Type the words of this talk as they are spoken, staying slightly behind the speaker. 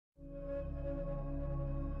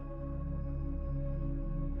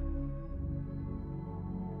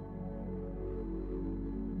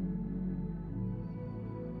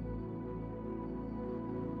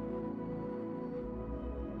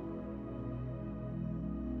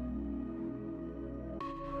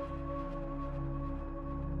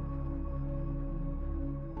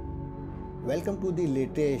Welcome to the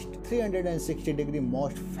latest 360-degree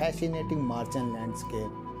most fascinating Martian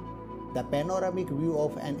landscape. The panoramic view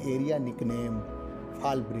of an area nicknamed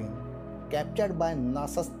Falbreen, captured by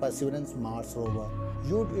NASA's Perseverance Mars Rover,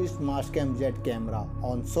 used its Mastcam jet camera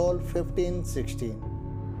on Sol 1516.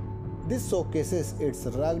 This showcases its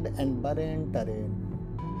rugged and barren terrain.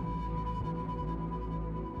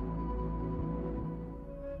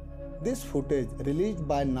 This footage, released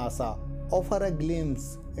by NASA, offers a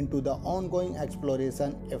glimpse into the ongoing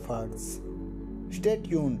exploration efforts. Stay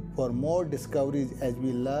tuned for more discoveries as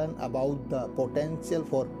we learn about the potential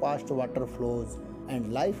for past water flows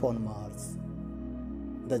and life on Mars.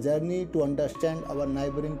 The journey to understand our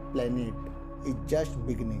neighboring planet is just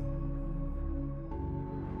beginning.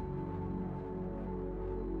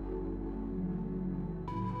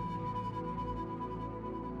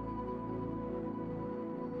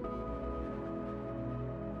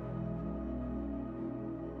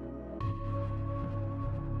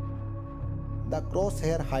 The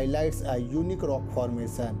crosshair highlights a unique rock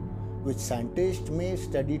formation which scientists may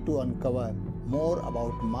study to uncover more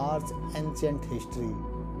about Mars' ancient history.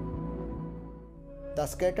 The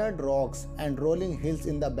scattered rocks and rolling hills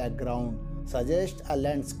in the background suggest a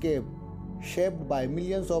landscape shaped by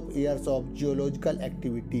millions of years of geological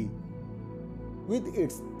activity. With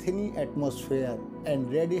its thin atmosphere and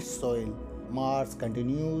reddish soil, Mars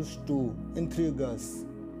continues to intrigue us.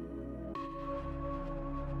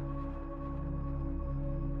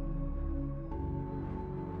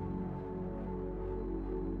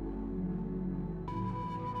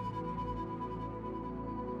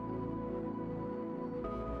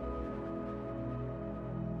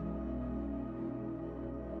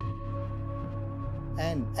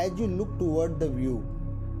 And as you look toward the view,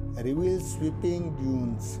 reveals sweeping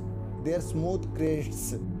dunes, their smooth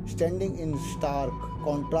crests standing in stark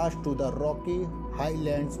contrast to the rocky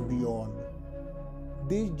highlands beyond.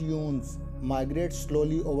 These dunes migrate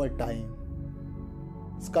slowly over time,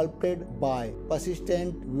 sculpted by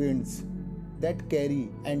persistent winds that carry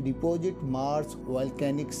and deposit Mars'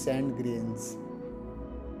 volcanic sand grains.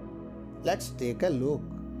 Let's take a look.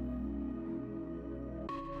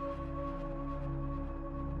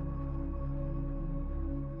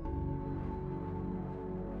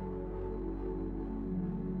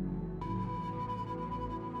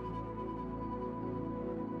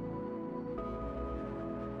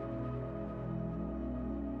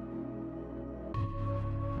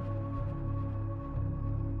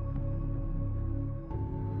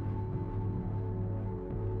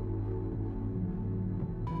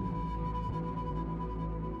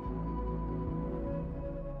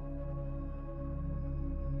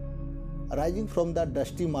 Rising from the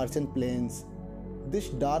dusty Martian plains, this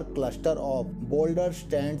dark cluster of boulders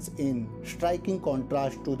stands in striking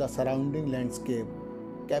contrast to the surrounding landscape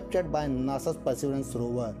captured by NASA's Perseverance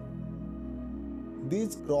rover.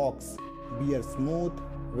 These rocks bear smooth,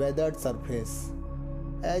 weathered surface,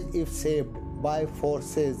 as if shaped by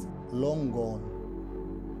forces long gone.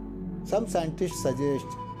 Some scientists suggest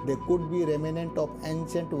they could be remnants of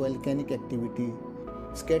ancient volcanic activity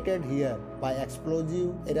scattered here by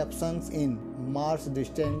explosive eruptions in Mars'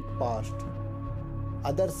 distant past.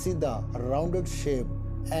 Others see the rounded shape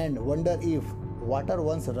and wonder if water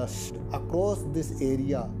once rushed across this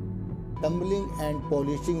area, tumbling and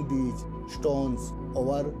polishing these stones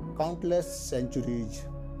over countless centuries.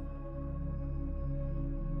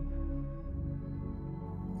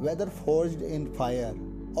 Whether forged in fire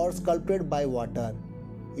or sculpted by water,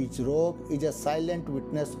 each rock is a silent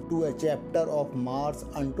witness to a chapter of Mars'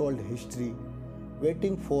 untold history,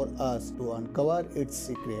 waiting for us to uncover its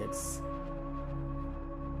secrets.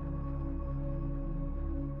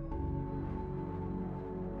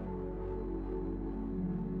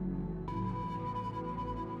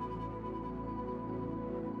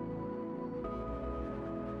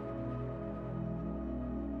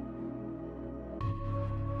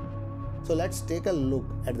 So let's take a look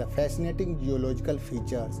at the fascinating geological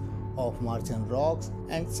features of Martian rocks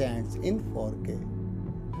and sands in 4K.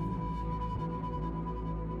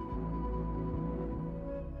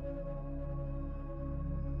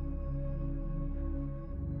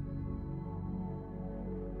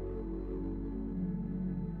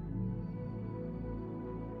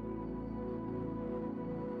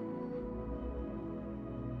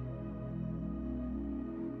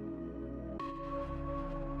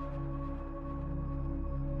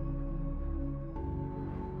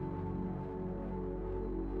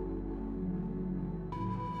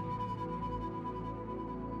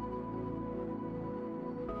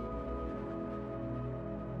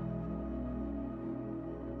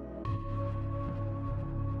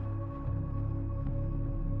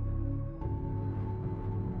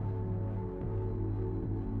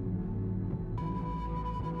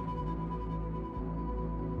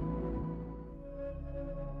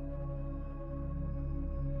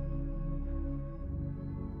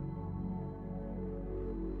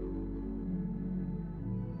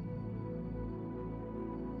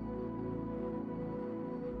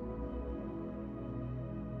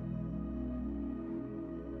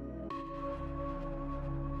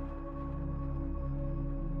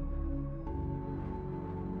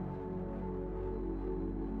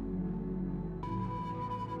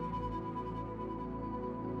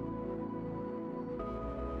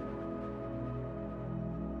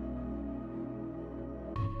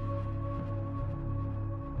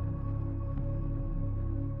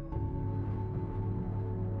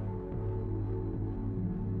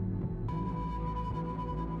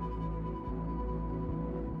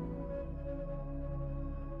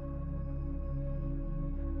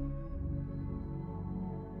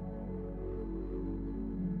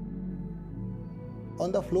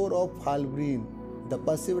 On the floor of Falbreen, the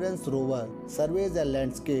Perseverance rover surveys a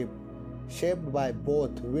landscape shaped by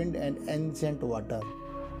both wind and ancient water.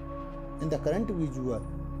 In the current visual,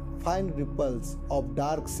 fine ripples of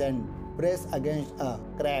dark sand press against a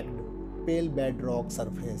cracked, pale bedrock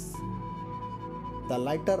surface. The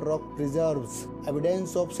lighter rock preserves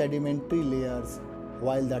evidence of sedimentary layers,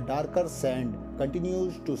 while the darker sand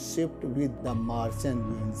continues to shift with the Martian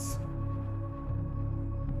winds.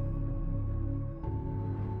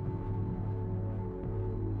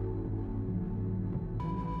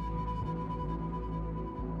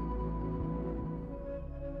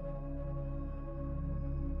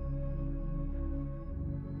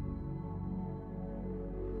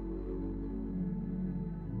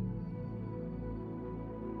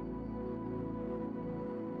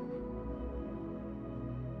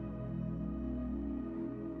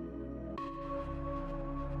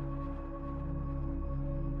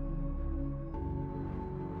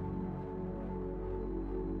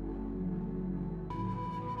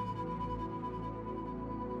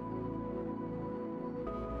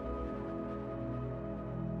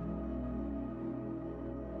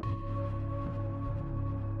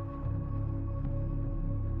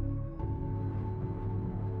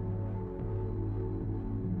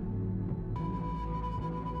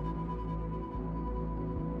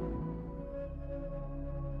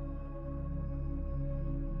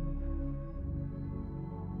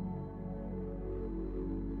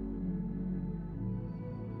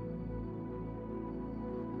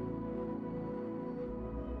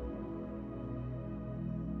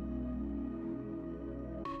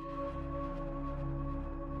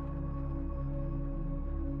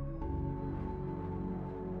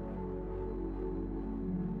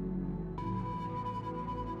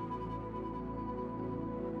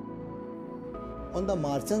 On the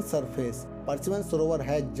Martian surface, Perseverance rover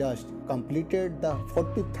has just completed the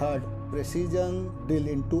 43rd precision drill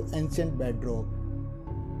into ancient bedrock.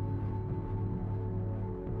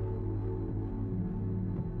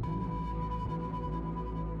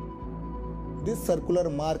 This circular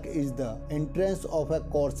mark is the entrance of a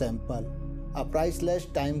core sample, a priceless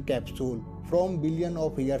time capsule from billions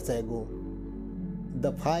of years ago.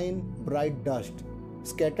 The fine, bright dust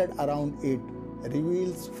scattered around it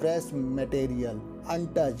reveals fresh material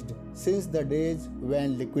untouched since the days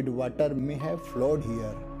when liquid water may have flowed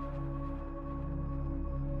here.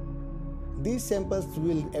 These samples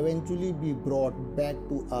will eventually be brought back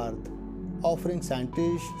to Earth, offering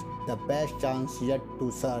scientists the best chance yet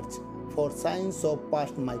to search for signs of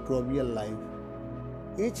past microbial life.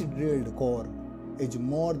 Each drilled core is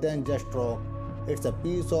more than just rock, it's a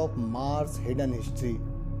piece of Mars' hidden history,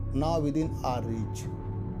 now within our reach.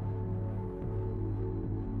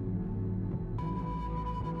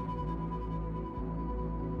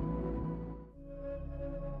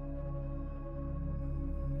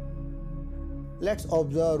 Let's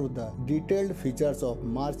observe the detailed features of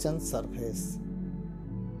Martian surface.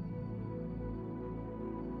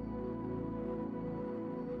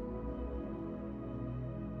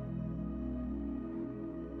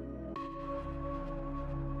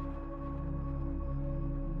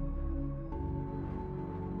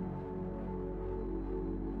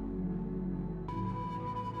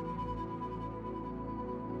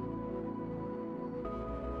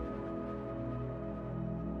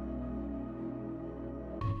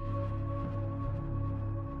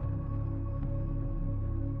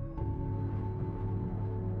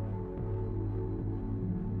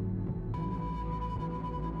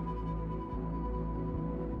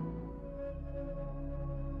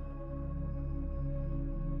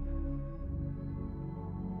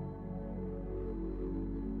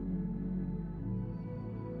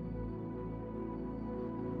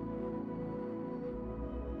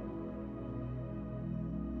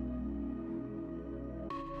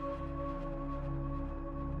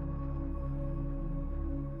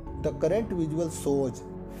 The current visual shows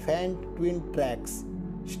faint twin tracks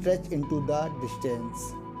stretch into the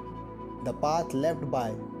distance, the path left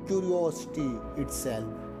by curiosity itself.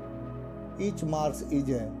 Each Mars is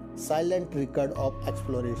a silent record of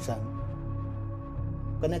exploration,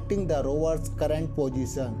 connecting the rover's current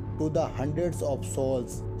position to the hundreds of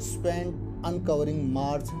souls spent uncovering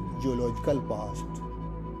Mars' geological past.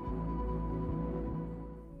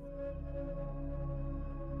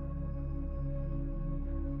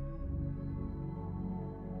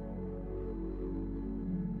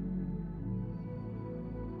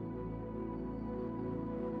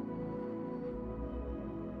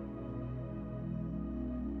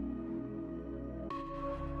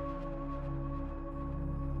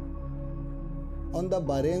 On the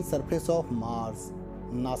barren surface of Mars,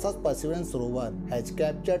 NASA's Perseverance rover has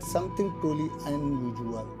captured something truly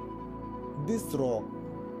unusual. This rock,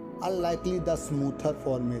 unlikely the smoother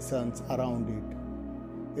formations around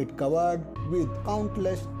it covered with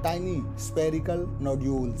countless tiny spherical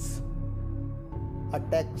nodules, a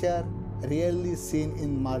texture rarely seen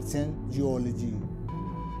in Martian geology.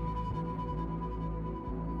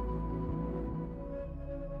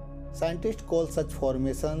 Scientists call such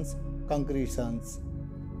formations concretions,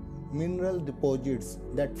 mineral deposits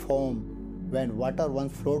that form when water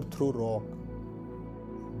once flowed through rock.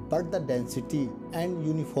 But the density and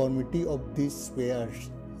uniformity of these spheres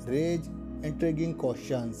raise intriguing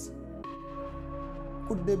questions.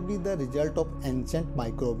 Could they be the result of ancient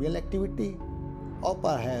microbial activity, or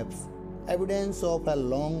perhaps evidence of a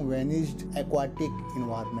long vanished aquatic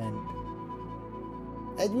environment?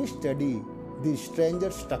 As we study these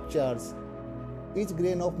stranger structures, each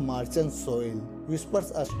grain of Martian soil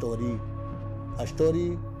whispers a story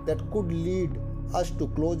that could lead us to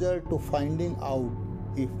closer to finding out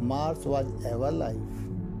if Mars was ever alive.